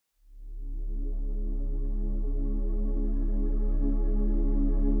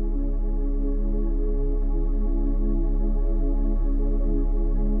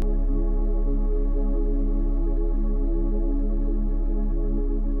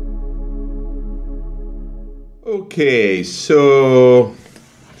Okay, so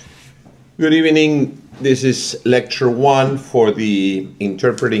good evening. This is lecture 1 for the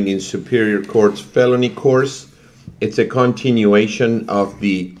Interpreting in Superior Courts felony course. It's a continuation of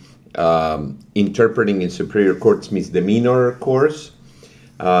the Interpreting in Superior Courts misdemeanor course.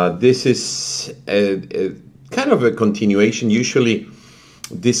 This is a kind of a continuation. Usually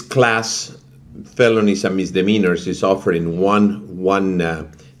this class, felonies and misdemeanors, is offered in one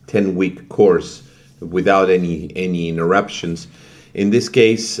 10-week course without any interruptions. In this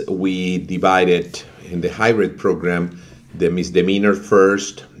case, we divided in the hybrid program the misdemeanor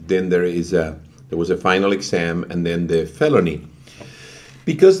first, then there was a final exam, and then the felony.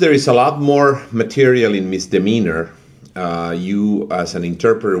 Because there is a lot more material in misdemeanor, you as an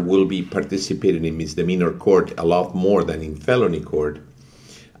interpreter will be participating in misdemeanor court a lot more than in felony court.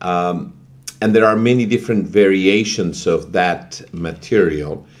 And there are many different variations of that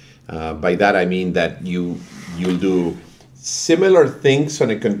material. By that I mean that you'll do similar things on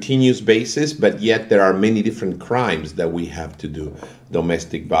a continuous basis, but yet there are many different crimes that we have to do.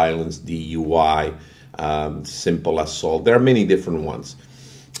 Domestic violence, DUI, simple assault. There are many different ones.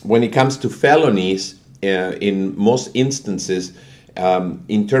 When it comes to felonies, in most instances,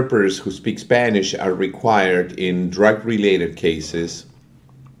 interpreters who speak Spanish are required in drug-related cases,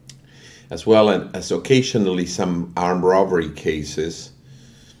 as well as occasionally some armed robbery cases.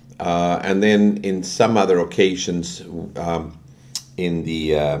 And then in some other occasions, in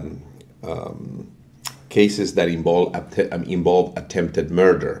the cases that involve attempted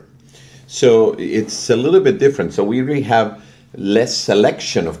murder. So it's a little bit different. So we really have less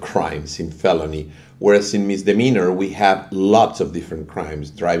selection of crimes in felony, whereas in misdemeanor we have lots of different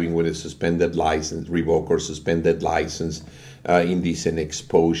crimes: driving with a suspended license, revoke or suspended license, indecent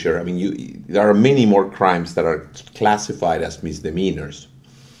exposure. I mean, there are many more crimes that are classified as misdemeanors.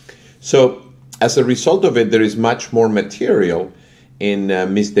 So as a result of it, there is much more material in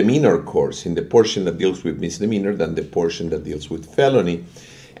misdemeanor course, in the portion that deals with misdemeanor, than the portion that deals with felony.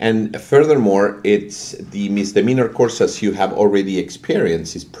 And furthermore, it's the misdemeanor course, as you have already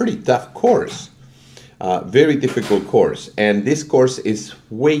experienced, is pretty tough course, very difficult course. And this course is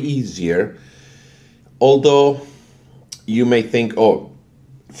way easier, although you may think, oh,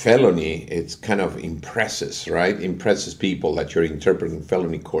 felony, it's kind of impresses, right? Impresses people that you're interpreting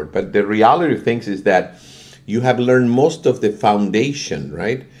felony court. But the reality of things is that you have learned most of the foundation,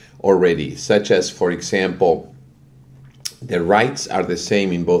 right, already, such as, for example, the rights are the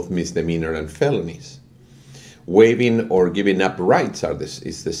same in both misdemeanor and felonies. Waiving or giving up rights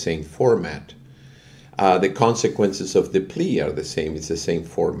is the same format. The consequences of the plea are the same. It's the same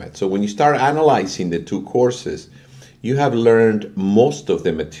format. So when you start analyzing the two courses, you have learned most of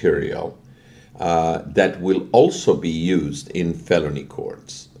the material that will also be used in felony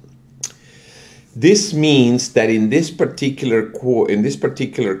courts. This means that in this particular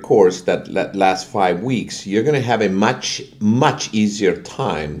course that lasts 5 weeks, you're going to have a much easier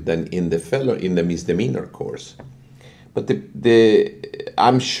time than in the misdemeanor course. But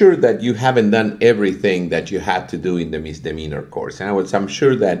I'm sure that you haven't done everything that you had to do in the misdemeanor course. In other words, I'm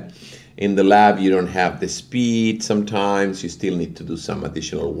sure that in the lab, you don't have the speed sometimes. You still need to do some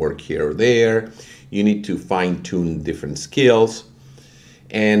additional work here or there. You need to fine-tune different skills.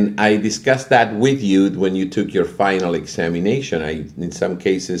 And I discussed that with you when you took your final examination. In some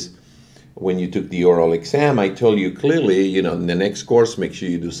cases, when you took the oral exam, I told you clearly, you know, in the next course, make sure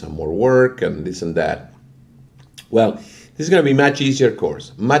you do some more work and this and that. Well, this is going to be much easier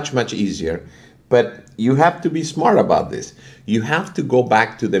course, much easier. But you have to be smart about this. You have to go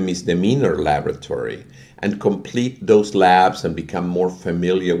back to the misdemeanor laboratory and complete those labs and become more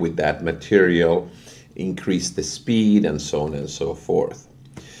familiar with that material, increase the speed, and so on and so forth.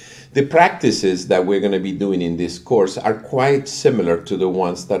 The practices that we're going to be doing in this course are quite similar to the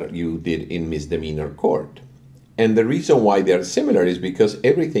ones that you did in misdemeanor court. And the reason why they're similar is because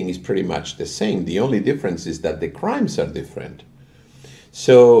everything is pretty much the same. The only difference is that the crimes are different.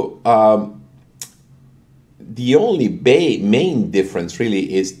 So, the only main difference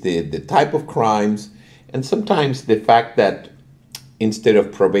really is the type of crimes, and sometimes the fact that instead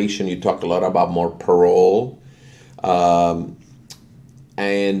of probation you talk a lot about more parole,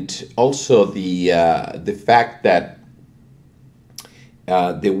 and also the fact that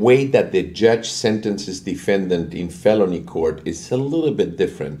the way that the judge sentences defendant in felony court is a little bit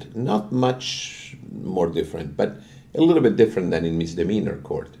different, not much more different, but a little bit different than in misdemeanor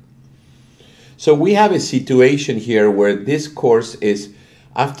court. So we have a situation here where this course is,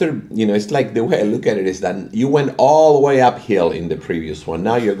 after, you know, it's like the way I look at it is that you went all the way uphill in the previous one.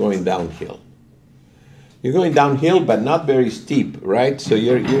 Now you're going downhill. You're going downhill, but not very steep, right? So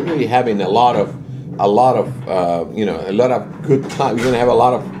you're really having a lot of a lot of a lot of good time. You're going to have a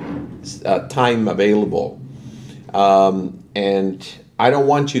lot of time available, and I don't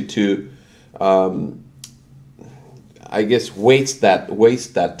want you to, I guess, waste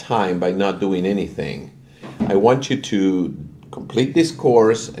that time by not doing anything. I want you to complete this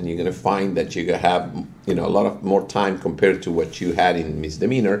course, and you're going to find that you're going to have a lot of more time compared to what you had in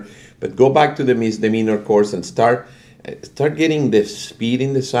misdemeanor. But go back to the misdemeanor course and start getting the speed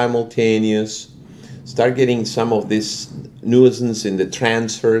in the simultaneous, start getting some of this nuisance in the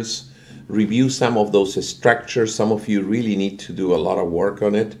transfers, review some of those structures. Some of you really need to do a lot of work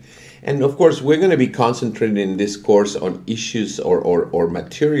on it. And of course, we're going to be concentrating in this course on issues or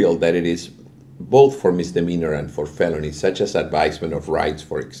material that it is both for misdemeanor and for felony, such as advisement of rights,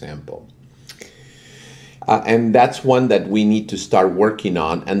 for example. And that's one that we need to start working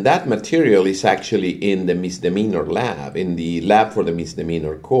on. And that material is actually in the misdemeanor lab, in the lab for the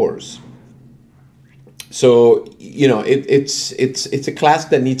misdemeanor course. So, it's a class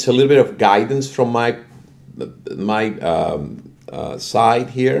that needs a little bit of guidance from my side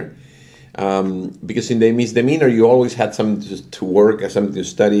here. Because in the misdemeanor, you always had something to work, something to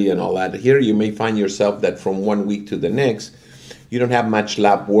study and all that. Here, you may find yourself that from 1 week to the next, you don't have much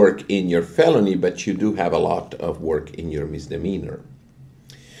lab work in your felony, but you do have a lot of work in your misdemeanor.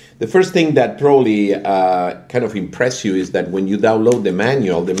 The first thing that probably kind of impress you is that when you download the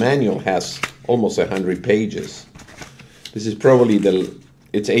manual has almost 100 pages. This is probably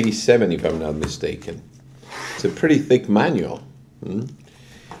it's 87 if I'm not mistaken. It's a pretty thick manual.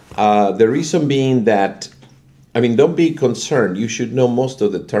 The reason being that, don't be concerned. You should know most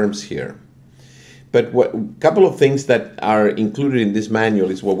of the terms here. But a couple of things that are included in this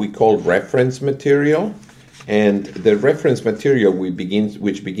manual is what we call reference material. And the reference material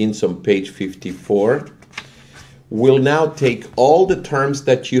which begins on page 54 will now take all the terms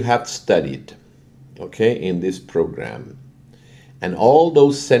that you have studied, okay, in this program. And all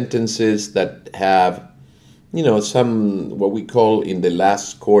those sentences that have some, what we call in the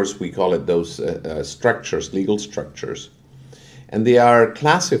last course, we call it those structures, legal structures. And they are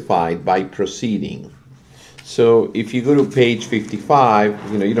classified by proceeding. So if you go to page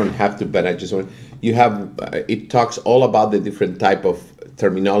 55, you don't have to, but I just want, it talks all about the different type of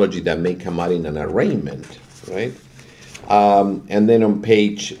terminology that may come out in an arraignment, right? And then on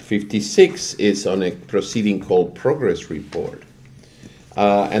page 56 is on a proceeding called progress report.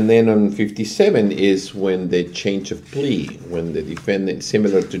 And then on 57 is when the change of plea, when the defendant,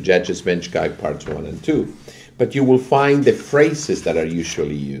 similar to Judge's Bench Guide Parts 1 and 2. But you will find the phrases that are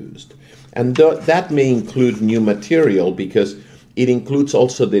usually used. And that may include new material because it includes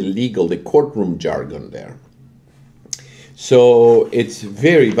also the courtroom jargon there. So it's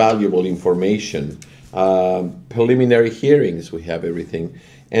very valuable information. Preliminary hearings, we have everything.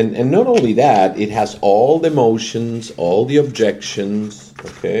 And not only that, it has all the motions, all the objections,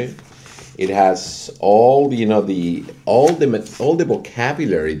 okay? It has all the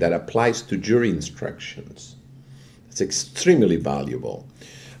vocabulary that applies to jury instructions. It's extremely valuable.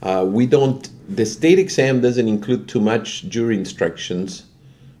 The state exam doesn't include too much jury instructions.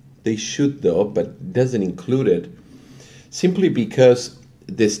 They should though, but doesn't include it simply because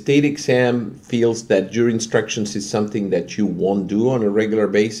the state exam feels that jury instructions is something that you won't do on a regular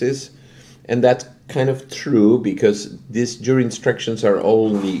basis. And that's kind of true because these jury instructions are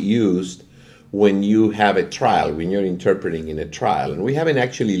only used when you have a trial, when you're interpreting in a trial. And we haven't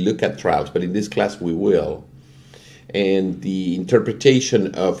actually looked at trials, but in this class we will. And the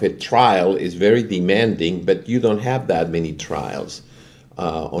interpretation of a trial is very demanding, but you don't have that many trials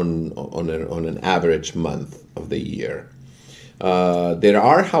on an average month of the year. There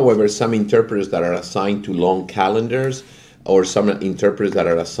are, however, some interpreters that are assigned to long calendars or some interpreters that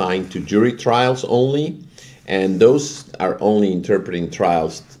are assigned to jury trials only, and those are only interpreting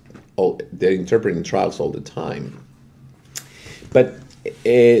trials. They're interpreting trials all the time. But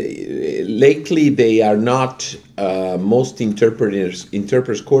lately, they are not. Most interpreters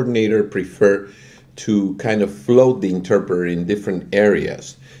coordinator prefer to kind of float the interpreter in different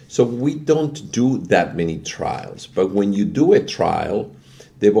areas. So we don't do that many trials. But when you do a trial,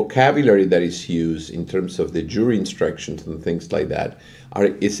 the vocabulary that is used in terms of the jury instructions and things like that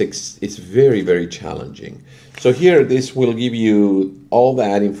is very, very challenging. So here, this will give you all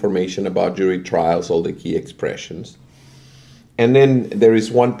that information about jury trials, all the key expressions. And then there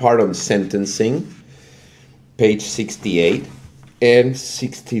is one part on sentencing, page 68 and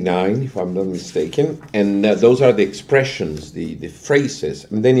 69, if I'm not mistaken. And those are the expressions, the phrases.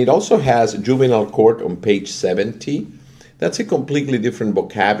 And then it also has juvenile court on page 70. That's a completely different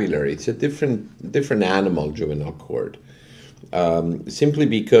vocabulary. It's a different animal, juvenile court. Simply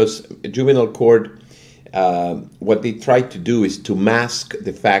because juvenile court what they try to do is to mask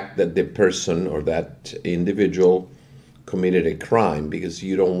the fact that the person or that individual committed a crime, because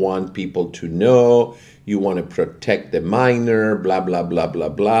you don't want people to know, you want to protect the minor, blah, blah, blah, blah,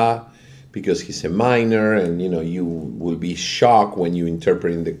 blah, because he's a minor, and you will be shocked when you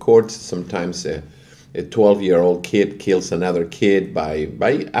interpret in the courts. Sometimes a 12-year-old kid kills another kid by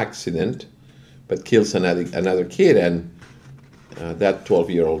accident, but kills another kid, and that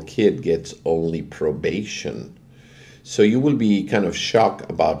 12-year-old kid gets only probation. So you will be kind of shocked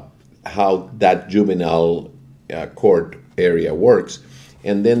about how that juvenile court area works.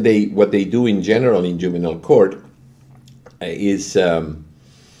 And then what they do in general in juvenile court is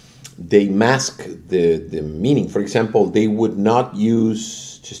they mask the meaning. For example, they would not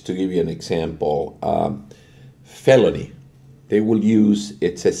use, just to give you an example, felony. They will use,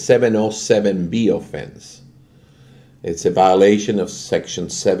 it's a 707B offense. It's a violation of section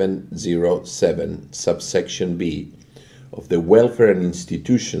 707, subsection B of the Welfare and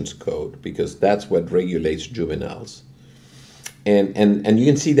Institutions Code, because that's what regulates juveniles. And you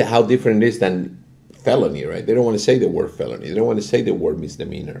can see how different it is than felony, right? They don't want to say the word felony. They don't want to say the word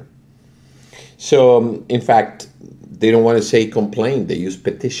misdemeanor. So, in fact, they don't want to say complaint. They use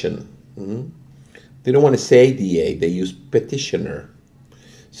petition. They don't want to say DA. They use petitioner.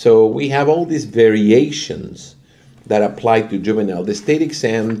 So we have all these variations that apply to juvenile. The state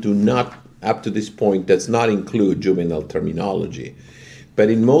exam up to this point, does not include juvenile terminology. But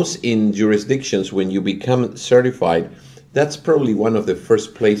in jurisdictions, when you become certified, that's probably one of the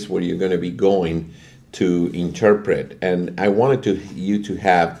first places where you're going to be going to interpret. And I wanted you to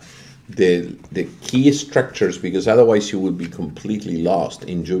have the key structures, because otherwise you will be completely lost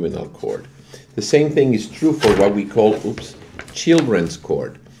in juvenile court. The same thing is true for what we call, children's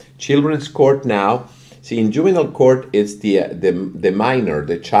court. Children's court now, see, in juvenile court, it's the minor,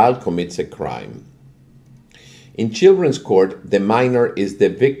 the child commits a crime. In children's court, the minor is the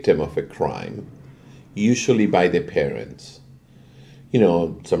victim of a crime, usually by the parents.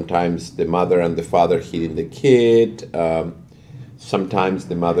 Sometimes the mother and the father hitting the kid, sometimes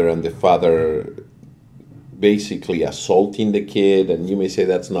the mother and the father basically assaulting the kid, and you may say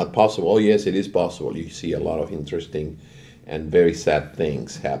that's not possible. Oh yes, it is possible. You see a lot of interesting and very sad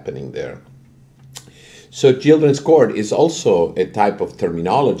things happening there. So children's court is also a type of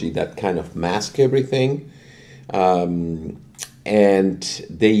terminology that kind of masks everything. And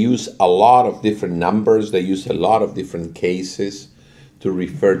they use a lot of different numbers. They use a lot of different cases to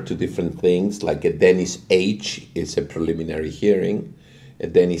refer to different things, like a Dennis H is a preliminary hearing, a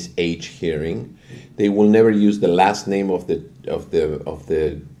Dennis H hearing. They will never use the last name of the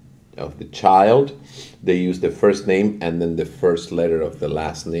child. They use the first name and then the first letter of the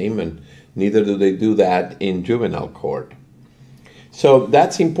last name, and neither do they do that in juvenile court. So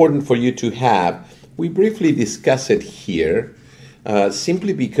that's important for you to have. We briefly discuss it here,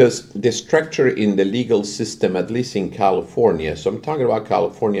 simply because the structure in the legal system, at least in California, so I'm talking about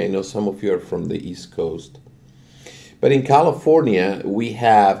California, I know some of you are from the East Coast, but in California we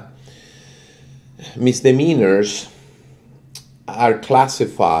have misdemeanors are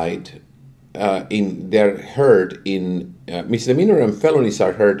classified they're heard in, misdemeanor and felonies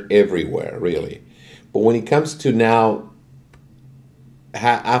are heard everywhere, really. But when it comes to now,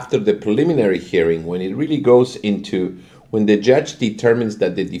 after the preliminary hearing, when it really goes into, when the judge determines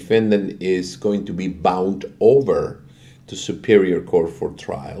that the defendant is going to be bound over to Superior Court for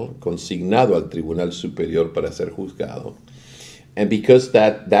trial, consignado al Tribunal Superior para ser juzgado, and because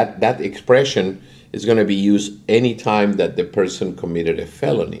that expression is going to be used any time that the person committed a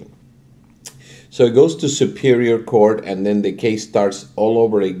felony. So it goes to Superior Court, and then the case starts all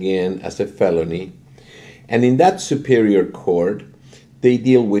over again as a felony. And in that Superior Court, they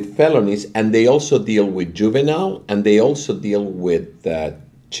deal with felonies, and they also deal with juvenile, and they also deal with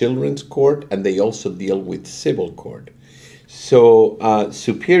children's court, and they also deal with civil court. So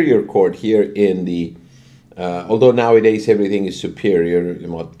Superior Court here in the, although nowadays everything is superior,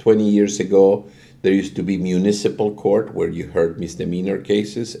 20 years ago, there used to be municipal court where you heard misdemeanor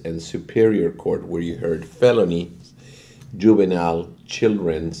cases, and Superior Court where you heard felony, juvenile,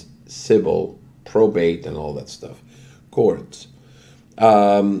 children's, civil, probate, and all that stuff. Courts.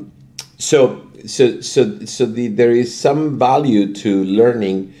 There is some value to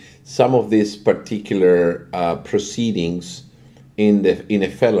learning some of these particular proceedings in a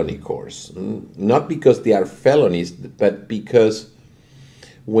felony course. Not because they are felonies, but because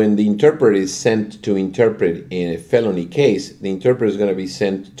when the interpreter is sent to interpret in a felony case, the interpreter is going to be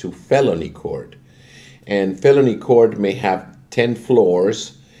sent to felony court. And felony court may have 10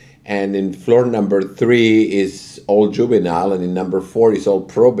 floors, and in floor number 3 is all juvenile, and in number 4 is all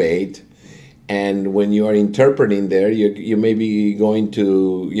probate, And when you are interpreting there, you may be going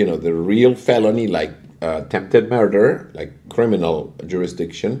to, the real felony, like attempted murder, like criminal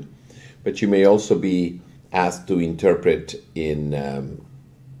jurisdiction, but you may also be asked to interpret in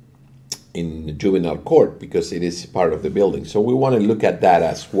juvenile court because it is part of the building. So we want to look at that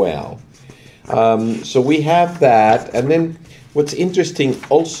as well. So we have that, and then what's interesting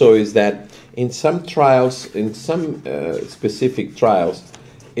also is that in some trials, in some specific trials,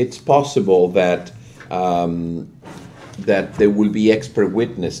 it's possible that that there will be expert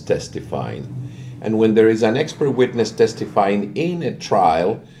witness testifying. And when there is an expert witness testifying in a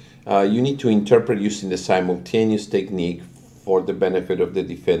trial, you need to interpret using the simultaneous technique for the benefit of the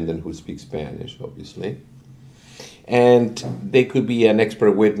defendant who speaks Spanish, obviously. And they could be an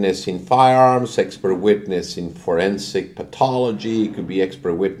expert witness in firearms, expert witness in forensic pathology, it could be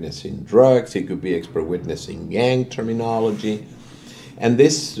expert witness in drugs, it could be expert witness in gang terminology. And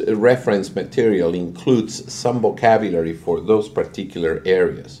this reference material includes some vocabulary for those particular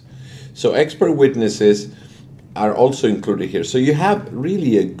areas. So expert witnesses are also included here. So you have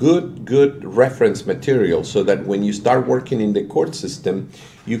really a good reference material so that when you start working in the court system,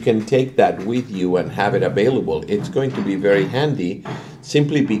 you can take that with you and have it available. It's going to be very handy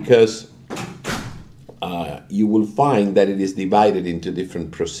simply because you will find that it is divided into different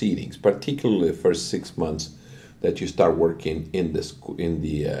proceedings, particularly the first 6 months that you start working in the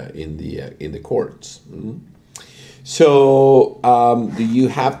courts. Mm-hmm. So, do you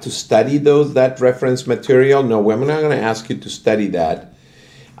have to study that reference material? No, I'm not going to ask you to study that.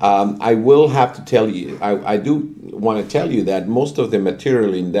 I will have to tell you, I do want to tell you that most of the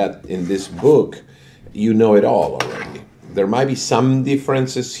material in this book, you know it all already. There might be some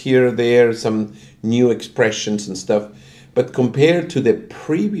differences here or there, some new expressions and stuff, but compared to the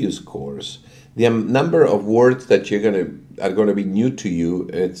previous course, the number of words that are going to be new to you,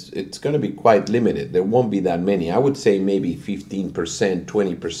 it's going to be quite limited. There won't be that many. I would say maybe 15%,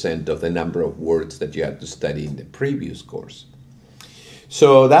 20% of the number of words that you had to study in the previous course.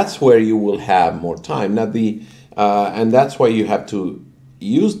 So that's where you will have more time. Now and that's why you have to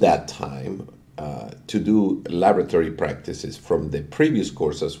use that time to do laboratory practices from the previous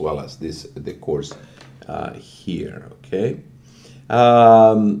course as well as the course here. Okay.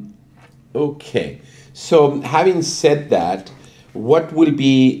 Okay, so having said that, what will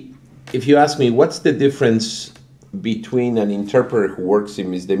be, if you ask me, what's the difference between an interpreter who works in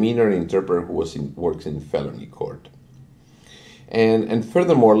misdemeanor and an interpreter who works in felony court? And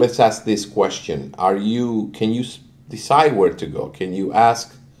furthermore, let's ask this question. Can you decide where to go? Can you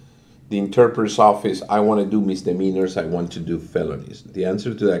ask the interpreter's office, I want to do misdemeanors, I want to do felonies? The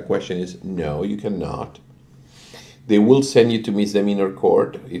answer to that question is no, you cannot. They will send you to misdemeanor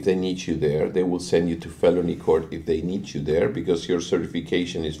court if they need you there. They will send you to felony court if they need you there because your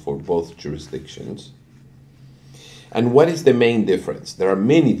certification is for both jurisdictions. And what is the main difference? There are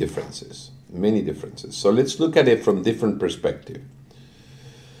many differences. So let's look at it from different perspectives.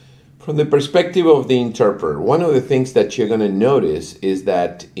 From the perspective of the interpreter, one of the things that you're going to notice is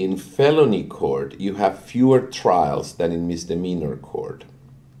that in felony court, you have fewer trials than in misdemeanor court.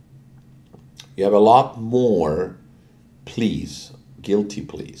 You have a lot more pleas, guilty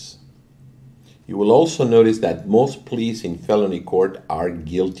pleas. You will also notice that most pleas in felony court are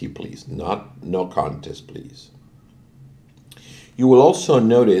guilty pleas, not no contest pleas. You will also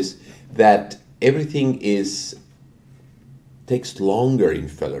notice that everything takes longer in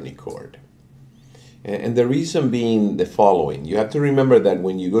felony court. And the reason being the following. You have to remember that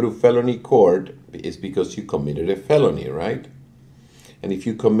when you go to felony court, it's because you committed a felony, right? And if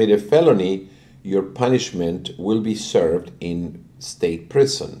you commit a felony, your punishment will be served in state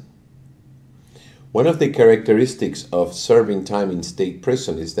prison. One of the characteristics of serving time in state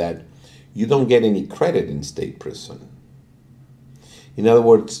prison is that you don't get any credit in state prison. In other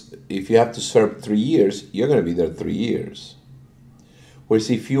words, if you have to serve 3 years, you're going to be there 3 years. Whereas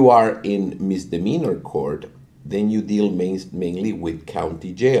if you are in misdemeanor court, then you deal mainly with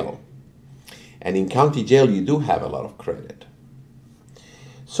county jail. And in county jail, you do have a lot of credit.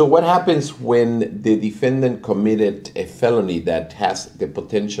 So what happens when the defendant committed a felony that has the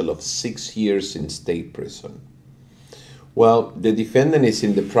potential of 6 years in state prison? Well, the defendant is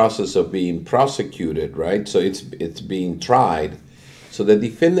in the process of being prosecuted, right? So it's being tried. So the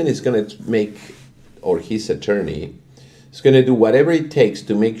defendant is going to make, or his attorney, is going to do whatever it takes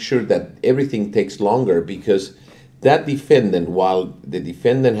to make sure that everything takes longer because that defendant, while the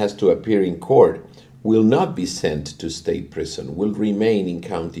defendant has to appear in court, will not be sent to state prison, will remain in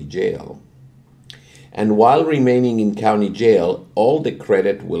county jail. And while remaining in county jail, all the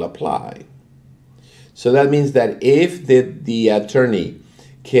credit will apply. So that means that if the attorney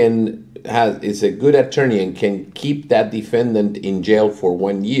can is a good attorney and can keep that defendant in jail for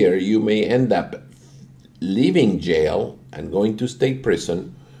 1 year, you may end up leaving jail and going to state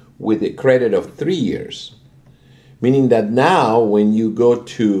prison with a credit of 3 years. Meaning that now when you go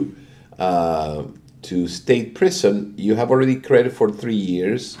to state prison, you have already credit for 3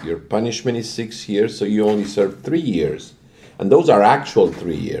 years. Your punishment is 6 years, so you only serve 3 years. And those are actual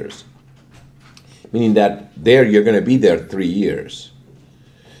 3 years. Meaning that there you're going to be there 3 years.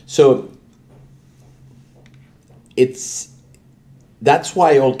 So that's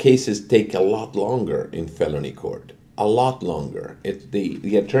why all cases take a lot longer in felony court. A lot longer.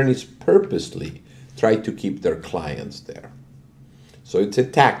 The attorneys purposely try to keep their clients there. So it's a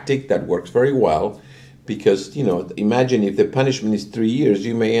tactic that works very well because, imagine if the punishment is 3 years,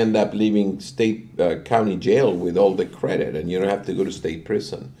 you may end up leaving state county jail with all the credit and you don't have to go to state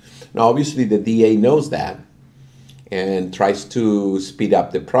prison. Now, obviously, the DA knows that and tries to speed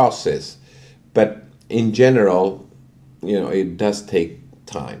up the process. But in general, it does take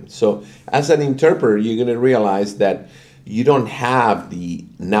time. So as an interpreter, you're going to realize that you don't have the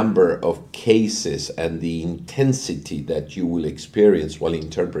number of cases and the intensity that you will experience while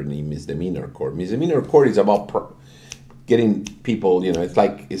interpreting in misdemeanor court. Misdemeanor court is about getting people, it's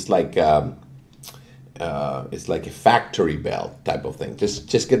like a factory belt type of thing.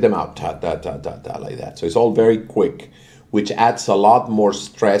 Just get them out, like that. So it's all very quick, which adds a lot more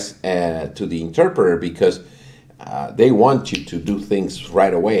stress to the interpreter because they want you to do things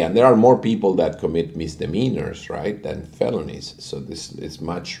right away, and there are more people that commit misdemeanors, right, than felonies. So this is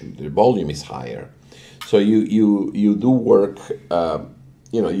the volume is higher. So you do work,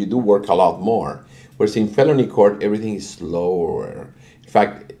 you do work a lot more. Whereas in felony court, everything is slower. In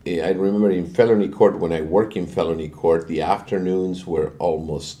fact, I remember in felony court, when I worked in felony court, the afternoons were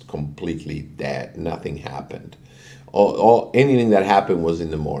almost completely dead. Nothing happened. Anything that happened was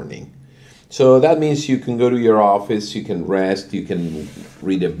in the morning. So that means you can go to your office, you can rest, you can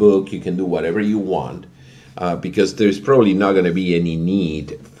read a book, you can do whatever you want, because there's probably not going to be any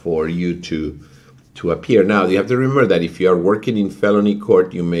need for you to appear. Now, you have to remember that if you are working in felony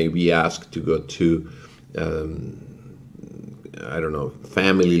court, you may be asked to go to,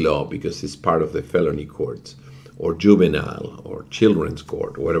 family law, because it's part of the felony courts, or juvenile, or children's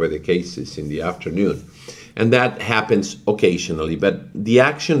court, whatever the case is in the afternoon. And that happens occasionally, but the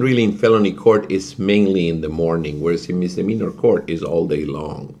action really in felony court is mainly in the morning, whereas in misdemeanor court is all day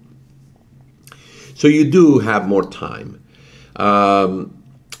long. So you do have more time.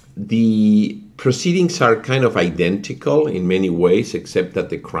 The proceedings are kind of identical in many ways, except that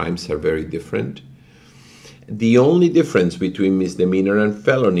the crimes are very different. The only difference between misdemeanor and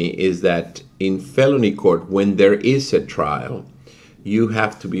felony is that in felony court, when there is a trial, you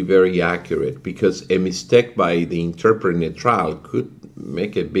have to be very accurate because a mistake by the interpreter in a trial could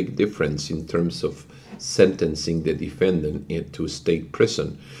make a big difference in terms of sentencing the defendant into state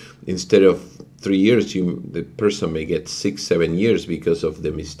prison. Instead of 3 years, the person may get 6, 7 years because of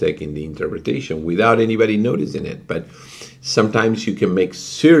the mistake in the interpretation without anybody noticing it. But sometimes you can make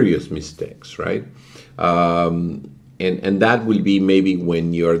serious mistakes, right? And that will be maybe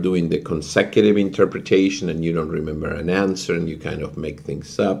when you're doing the consecutive interpretation and you don't remember an answer and you kind of make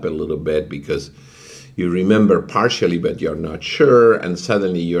things up a little bit because you remember partially but you're not sure, and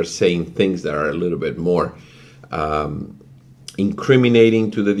suddenly you're saying things that are a little bit more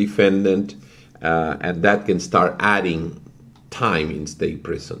incriminating to the defendant, and that can start adding time in state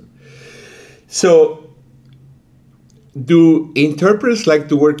prison. So do interpreters like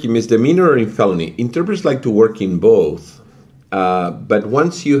to work in misdemeanor or in felony? Interpreters like to work in both. But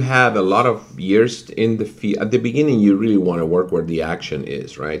once you have a lot of years in the field, at the beginning you really want to work where the action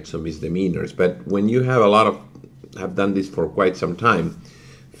is, right? So misdemeanors. But when you have have done this for quite some time,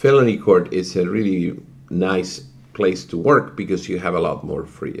 felony court is a really nice place to work because you have a lot more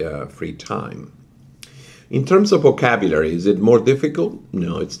free time. In terms of vocabulary, is it more difficult?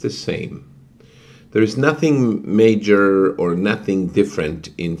 No, it's the same. There is nothing major or nothing different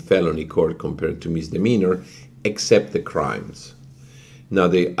in felony court compared to misdemeanor, except the crimes. Now,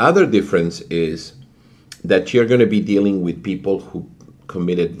 the other difference is that you're going to be dealing with people who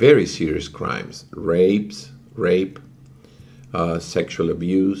committed very serious crimes: rape, sexual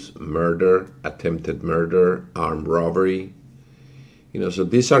abuse, murder, attempted murder, armed robbery. So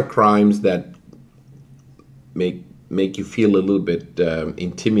these are crimes that make you feel a little bit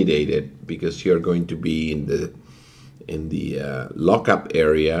intimidated because you're going to be in the lockup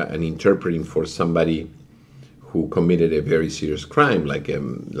area and interpreting for somebody who committed a very serious crime, like a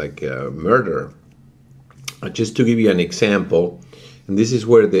murder. Just to give you an example, and this is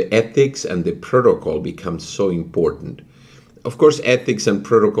where the ethics and the protocol become so important. Of course, ethics and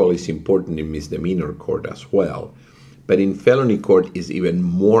protocol is important in misdemeanor court as well, but in felony court is even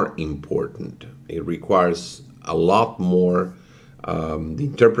more important. It requires a lot more. The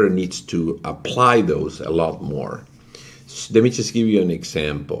interpreter needs to apply those a lot more. So let me just give you an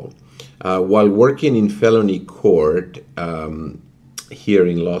example. While working in felony court here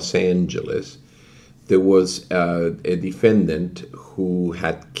in Los Angeles, there was a defendant who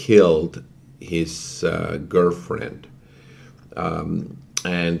had killed his girlfriend.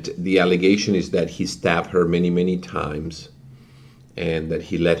 And the allegation is that he stabbed her many, many times and that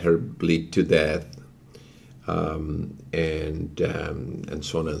he let her bleed to death, and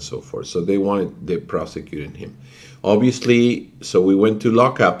so on and so forth. So they prosecuted him. Obviously, so we went to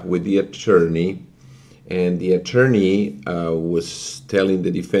lockup with the attorney, and the attorney was telling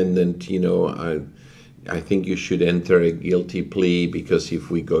the defendant, I think you should enter a guilty plea because if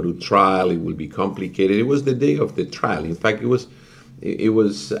we go to trial, it will be complicated. It was the day of the trial. In fact, it was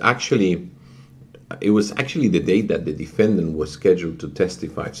actually the day that the defendant was scheduled to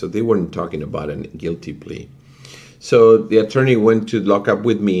testify. So they weren't talking about a guilty plea. So the attorney went to lock up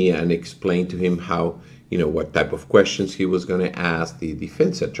with me and explained to him how, what type of questions he was going to ask. The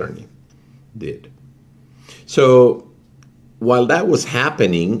defense attorney did. So while that was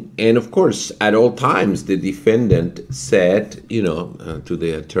happening, and of course, at all times, the defendant said, to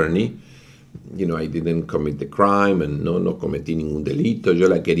the attorney, I didn't commit the crime, and no cometí ningún delito, yo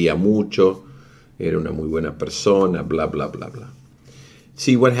la quería mucho, era una muy buena persona, blah, blah, blah, blah.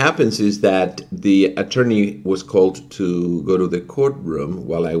 See, what happens is that the attorney was called to go to the courtroom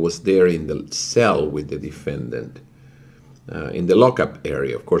while I was there in the cell with the defendant. In the lockup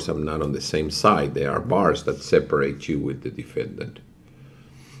area. Of course, I'm not on the same side. There are bars that separate you with the defendant.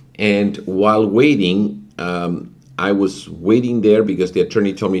 And while waiting, I was waiting there because the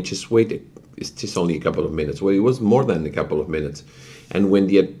attorney told me, just wait, it's just only a couple of minutes. Well, it was more than a couple of minutes. And when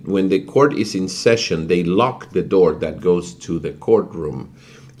the court is in session, they lock the door that goes to the courtroom.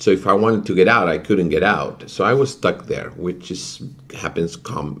 So if I wanted to get out, I couldn't get out. So I was stuck there, which happens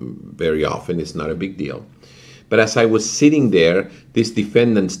very often. It's not a big deal. But as I was sitting there, this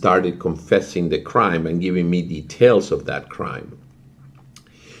defendant started confessing the crime and giving me details of that crime.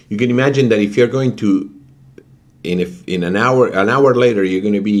 You can imagine that if you're going to, in an hour later, you're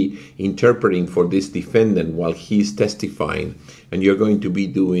going to be interpreting for this defendant while he's testifying, and you're going to be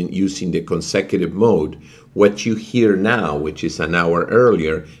using the consecutive mode. What you hear now, which is an hour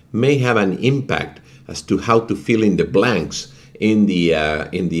earlier, may have an impact as to how to fill in the blanks in the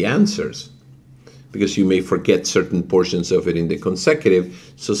answers, because you may forget certain portions of it in the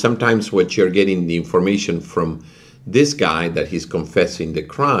consecutive. So sometimes what you're getting the information from this guy that he's confessing the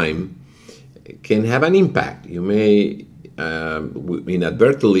crime can have an impact. You may,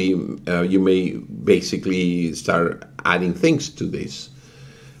 inadvertently, you may basically start adding things to this.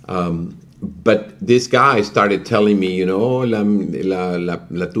 But this guy started telling me, la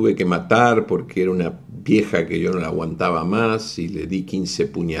tuve que matar porque era una vieja que yo no la aguantaba más y le di 15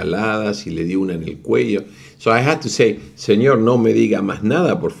 puñaladas y le di una en el cuello. So I had to say, señor, no me diga más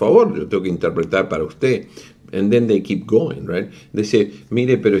nada, por favor, yo tengo que interpretar para usted. And then they keep going, right? They say,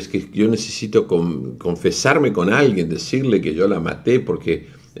 mire, pero es que yo necesito confesarme con alguien, decirle que yo la maté porque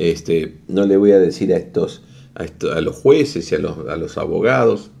no le voy a decir a los jueces y a los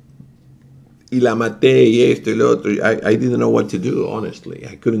abogados. Y la maté y esto y lo otro. I didn't know what to do, honestly.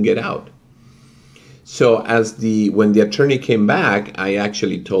 I couldn't get out. So when the attorney came back, I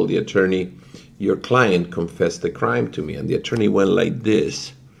actually told the attorney, your client confessed the crime to me. And the attorney went like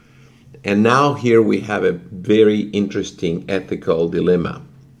this. And now here we have a very interesting ethical dilemma.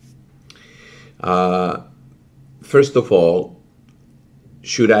 First of all,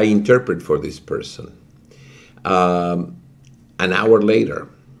 should I interpret for this person? An hour later,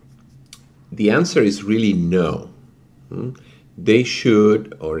 the answer is really no. They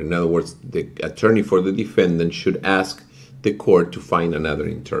should, or in other words, the attorney for the defendant should ask the court to find another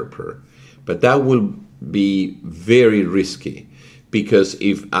interpreter. But that will be very risky, because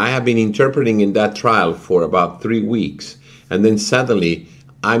if I have been interpreting in that trial for about 3 weeks, and then suddenly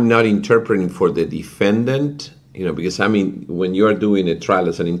I'm not interpreting for the defendant, because when you're doing a trial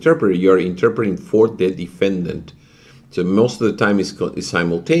as an interpreter, you're interpreting for the defendant. So most of the time it's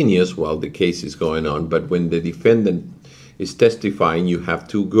simultaneous while the case is going on, but when the defendant is testifying, you have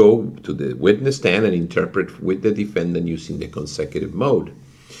to go to the witness stand and interpret with the defendant using the consecutive mode.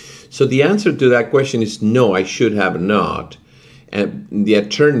 So the answer to that question is no, I should have not. And the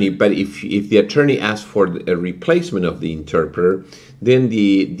attorney, but if the attorney asks for a replacement of the interpreter, then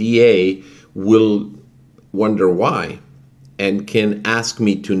the DA will wonder why and can ask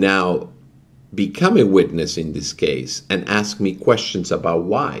me to now become a witness in this case and ask me questions about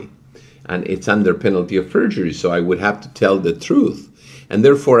why. And it's under penalty of perjury, so I would have to tell the truth. And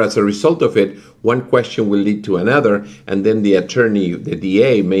therefore, as a result of it, one question will lead to another, and then the attorney, the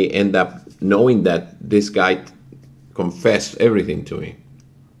DA, may end up knowing that this guy confessed everything to me.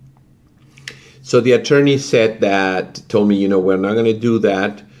 So the attorney said that, told me, we're not going to do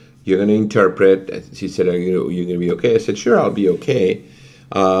that. You're going to interpret. She said, are you going to be okay? I said, sure, I'll be okay.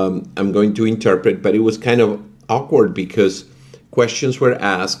 I'm going to interpret, but it was kind of awkward because questions were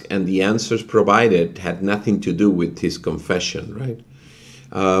asked and the answers provided had nothing to do with his confession, right?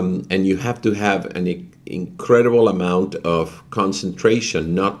 And you have to have an incredible amount of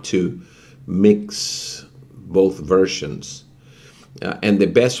concentration not to mix both versions. And the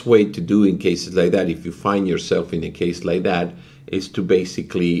best way to do in cases like that, if you find yourself in a case like that, is to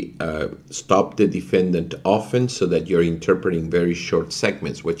basically stop the defendant often so that you're interpreting very short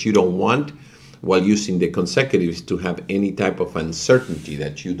segments. What you don't want while using the consecutive is to have any type of uncertainty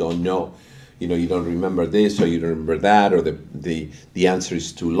that you don't know. You don't remember this or you don't remember that, or the answer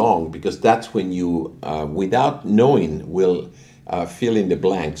is too long, because that's when you, without knowing, will fill in the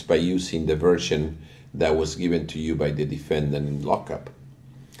blanks by using the version that was given to you by the defendant in lockup.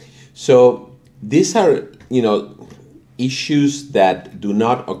 So these are, issues that do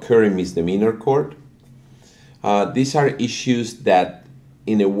not occur in misdemeanor court. These are issues that,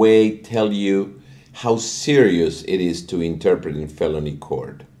 in a way, tell you how serious it is to interpret in felony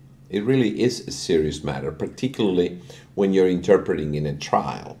court. It really is a serious matter, particularly when you're interpreting in a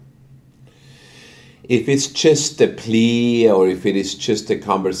trial. If it's just a plea, or if it is just a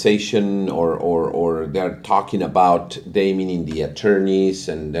conversation, or they're talking about, they meaning the attorneys,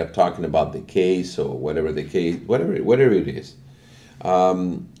 and they're talking about the case, or whatever the case, whatever it is,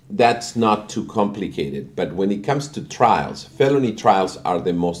 that's not too complicated. But when it comes to trials, felony trials are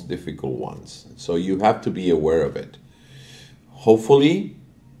the most difficult ones. So you have to be aware of it. Hopefully,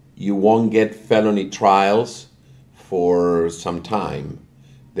 you won't get felony trials for some time.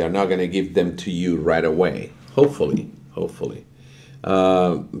 They're not going to give them to you right away. Hopefully.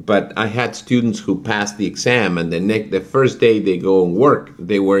 But I had students who passed the exam, and the first day they go and work,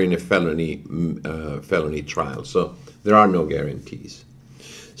 they were in a felony trial. So there are no guarantees.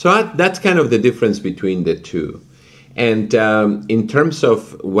 So that's kind of the difference between the two. And in terms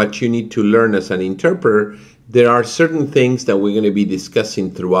of what you need to learn as an interpreter, there are certain things that we're going to be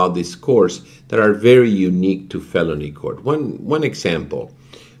discussing throughout this course that are very unique to felony court. One example,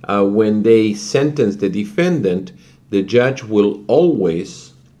 when they sentence the defendant, the judge will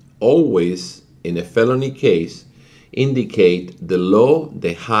always, in a felony case, indicate the low,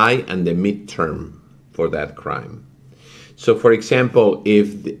 the high, and the midterm for that crime. So, for example,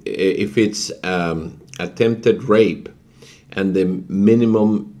 if it's attempted rape, and the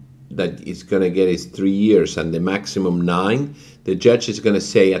minimum that it's going to get is 3 years and the maximum 9, the judge is going to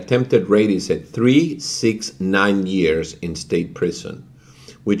say attempted rape is at 3, 6, 9 years in state prison,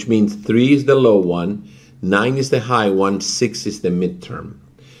 which means 3 is the low one, 9 is the high one, 6 is the midterm.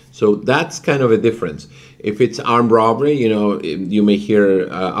 So that's kind of a difference. If it's armed robbery, you may hear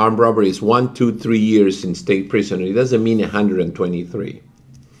armed robbery is 1, 2, 3 years in state prison. It doesn't mean 123.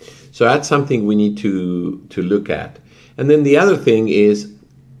 So that's something we need to look at. And then the other thing is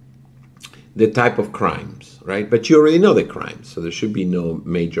the type of crimes, right? But you already know the crimes, so there should be no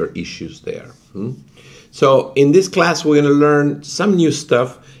major issues there. So in this class, we're going to learn some new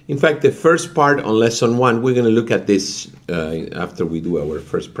stuff. In fact, the first part on lesson 1, we're going to look at this after we do our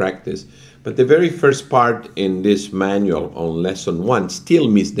first practice. But the very first part in this manual on lesson 1, still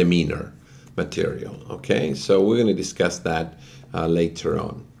misdemeanor material, okay? So we're going to discuss that later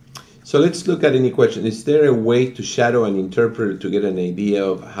on. So let's look at any question. Is there a way to shadow an interpreter to get an idea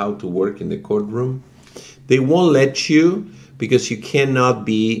of how to work in the courtroom? They won't let you because you cannot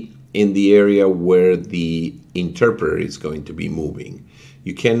be in the area where the interpreter is going to be moving.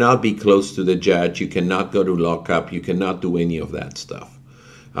 You cannot be close to the judge. You cannot go to lockup. You cannot do any of that stuff.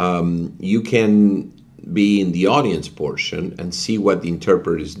 You can be in the audience portion and see what the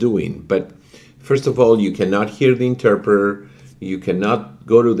interpreter is doing. But first of all, you cannot hear the interpreter. You cannot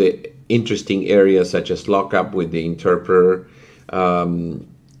go to the interesting areas such as lockup with the interpreter.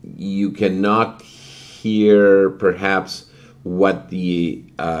 You cannot hear perhaps what the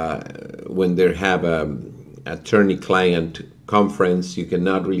when they have a attorney-client conference. You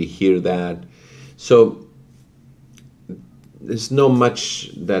cannot really hear that. So there's not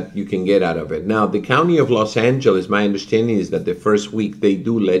much that you can get out of it. Now, the County of Los Angeles, my understanding is that the first week they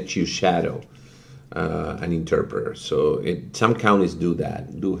do let you shadow an interpreter. So some counties do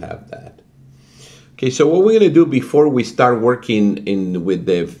have that. Okay, so what we're going to do before we start working with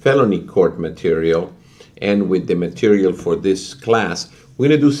the felony court material and with the material for this class, we're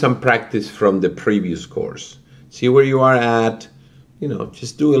going to do some practice from the previous course. See where you are at,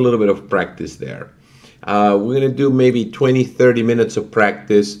 just do a little bit of practice there. We're going to do maybe 20-30 minutes of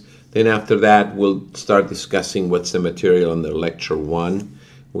practice. Then after that, we'll start discussing what's the material on the lecture 1.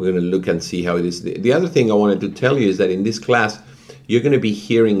 We're going to look and see how it is. The other thing I wanted to tell you is that in this class, you're going to be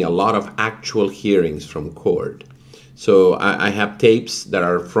hearing a lot of actual hearings from court. So I have tapes that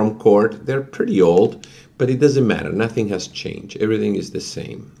are from court. They're pretty old, but it doesn't matter. Nothing has changed. Everything is the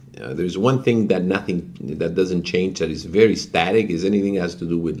same. There's one thing that doesn't change, that is very static, is anything that has to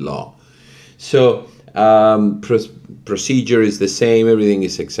do with law. So procedure is the same. Everything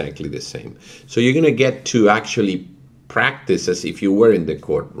is exactly the same. So you're going to get to actually practice as if you were in the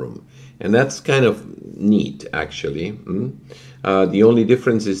courtroom. And that's kind of neat, actually. The only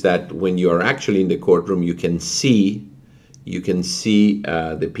difference is that when you are actually in the courtroom, you can see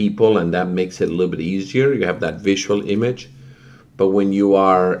the people, and that makes it a little bit easier. You have that visual image. But when you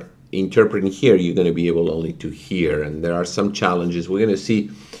are interpreting here, you're going to be able only to hear, and there are some challenges. We're going to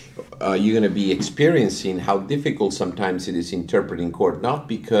see, you're going to be experiencing how difficult sometimes it is interpreting court, not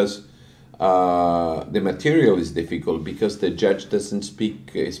because the material is difficult, because the judge doesn't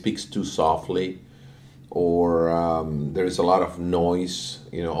speaks too softly, or there is a lot of noise.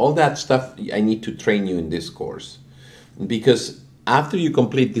 All that stuff I need to train you in this course, because after you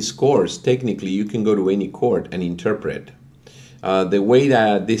complete this course, technically you can go to any court and interpret. The way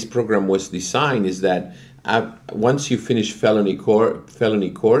that this program was designed is that once you finish felony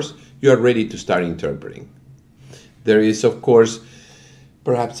course, you are ready to start interpreting. There is, of course,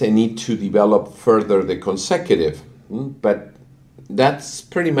 perhaps a need to develop further the consecutive, but that's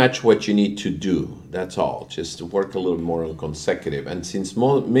pretty much what you need to do. That's all, just to work a little more on consecutive. And since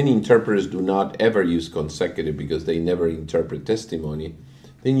many interpreters do not ever use consecutive because they never interpret testimony,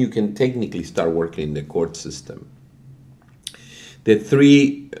 then you can technically start working in the court system. The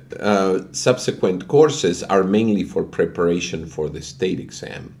 3 subsequent courses are mainly for preparation for the state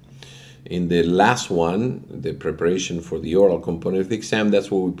exam. In the last one, the preparation for the oral component of the exam,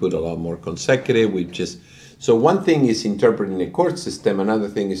 that's where we put a lot more consecutive. So one thing is interpreting the court system, another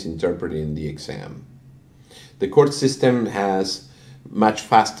thing is interpreting the exam. The court system has much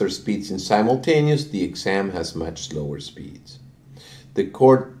faster speeds in simultaneous, the exam has much slower speeds. The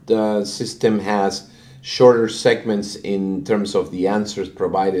court system has shorter segments in terms of the answers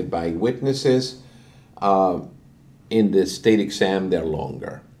provided by witnesses. In the state exam, they're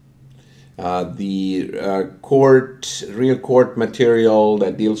longer. The real court material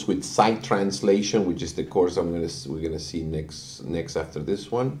that deals with sight translation, which is the course we're gonna see next after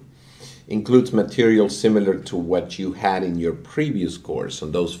this one, includes material similar to what you had in your previous course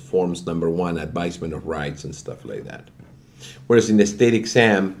on those forms number 1, advisement of rights and stuff like that. Whereas in the state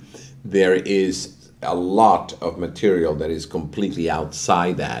exam, there is a lot of material that is completely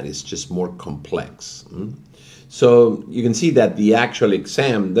outside that. It's just more complex. So you can see that the actual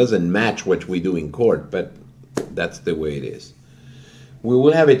exam doesn't match what we do in court, but that's the way it is. We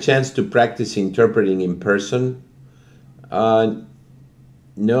will have a chance to practice interpreting in person.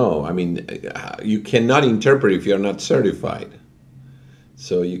 No, I mean, you cannot interpret if you're not certified.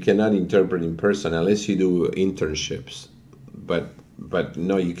 So you cannot interpret in person unless you do internships. But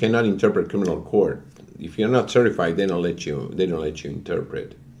no, you cannot interpret criminal court. If you're not certified, they don't let you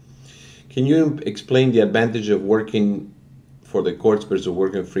interpret. Can you explain the advantage of working for the courts versus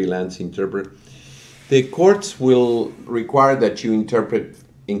working freelance interpreter? The courts will require that you interpret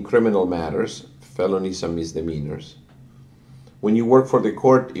in criminal matters, felonies and misdemeanors. When you work for the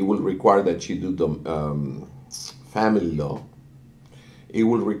court, it will require that you do the family law. It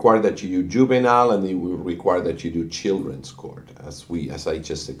will require that you do juvenile, and it will require that you do children's court, as I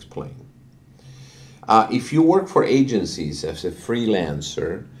just explained. If you work for agencies as a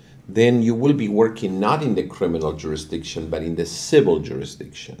freelancer, then you will be working not in the criminal jurisdiction, but in the civil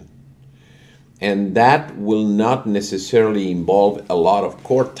jurisdiction. And that will not necessarily involve a lot of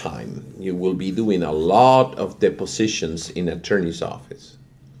court time. You will be doing a lot of depositions in attorney's office.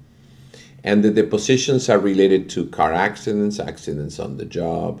 And the depositions are related to car accidents, accidents on the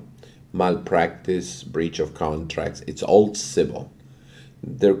job, malpractice, breach of contracts. It's all civil.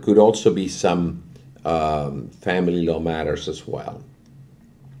 There could also be some family law matters as well.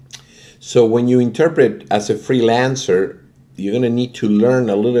 So when you interpret as a freelancer, you're going to need to learn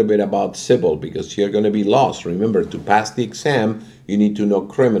a little bit about civil because you're going to be lost. Remember, to pass the exam, you need to know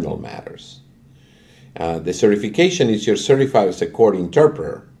criminal matters. The certification is you're certified as a court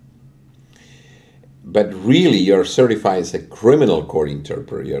interpreter. but really you're certified as a criminal court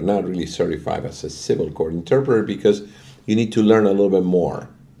interpreter. You're not really certified as a civil court interpreter because you need to learn a little bit more.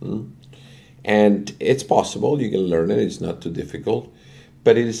 And it's possible, you can learn it, it's not too difficult,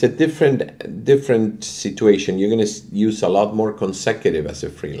 but it is a different situation. You're going to use a lot more consecutive as a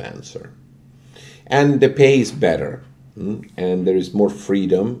freelancer. And the pay is better, and there is more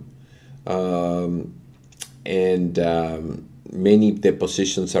freedom, many of the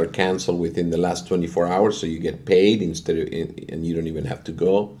positions are canceled within the last 24 hours, so you get paid instead of, and you don't even have to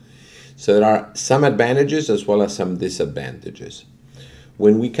go. So there are some advantages as well as some disadvantages.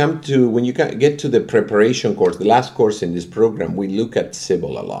 When you get to the preparation course, the last course in this program, we look at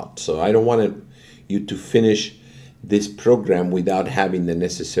civil a lot. So I don't want you to finish this program without having the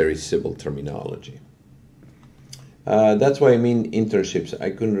necessary civil terminology. That's why I mean internships.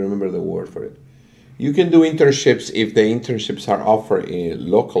 I couldn't remember the word for it. You can do internships if the internships are offered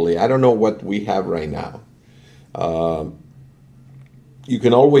locally. I don't know what we have right now. You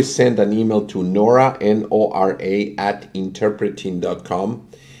can always send an email to Nora, N-O-R-A, @interpreting.com,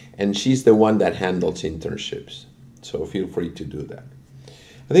 and she's the one that handles internships. So feel free to do that.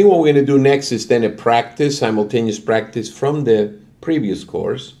 I think what we're going to do next is then a simultaneous practice from the previous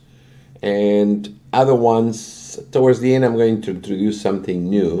course, and other ones, towards the end I'm going to introduce something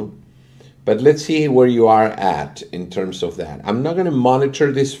new. But let's see where you are at in terms of that. I'm not going to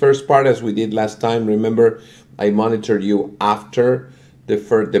monitor this first part as we did last time. Remember, I monitored you after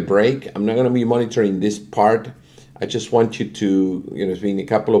the break. I'm not going to be monitoring this part. I just want you to, it's been a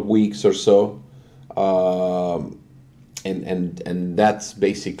couple of weeks or so, and that's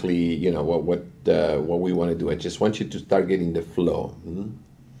basically, what we want to do. I just want you to start getting the flow.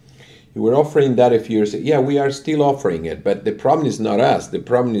 You were offering that a few years ago. Yeah, we are still offering it, but the problem is not us. The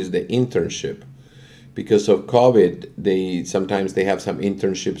problem is the internship. Because of COVID, sometimes they have some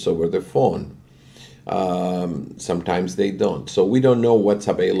internships over the phone. Sometimes they don't. So we don't know what's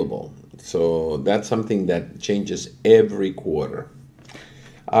available. So that's something that changes every quarter.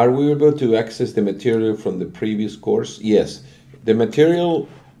 Are we able to access the material from the previous course? Yes. The material,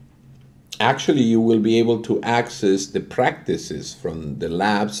 actually, you will be able to access the practices from the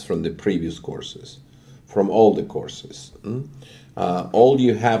labs from the previous courses, from all the courses. All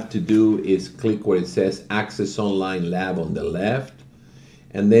you have to do is click where it says Access Online Lab on the left.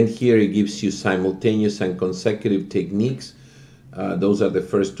 And then here it gives you simultaneous and consecutive techniques. Those are the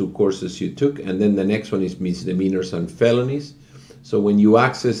first two courses you took. And then the next one is misdemeanors and felonies. So when you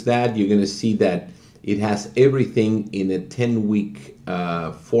access that, you're going to see that it has everything in a 10-week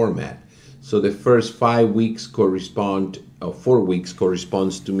format. So the first 5 weeks corresponds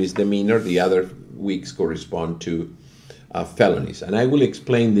to misdemeanor. The other weeks correspond to felonies. And I will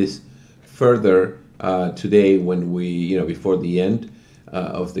explain this further today when before the end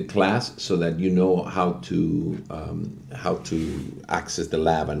of the class, so that you know how to access the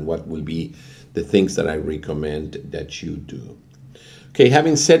lab and what will be the things that I recommend that you do. Okay,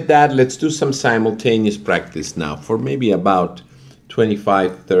 having said that, let's do some simultaneous practice now for maybe about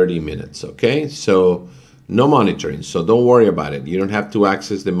 25-30 minutes, okay? So no monitoring, so don't worry about it. You don't have to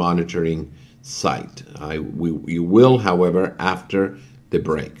access the monitoring site. You will, however, after the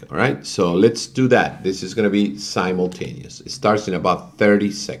break, all right? So let's do that. This is going to be simultaneous. It starts in about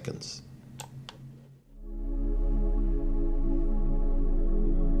 30 seconds.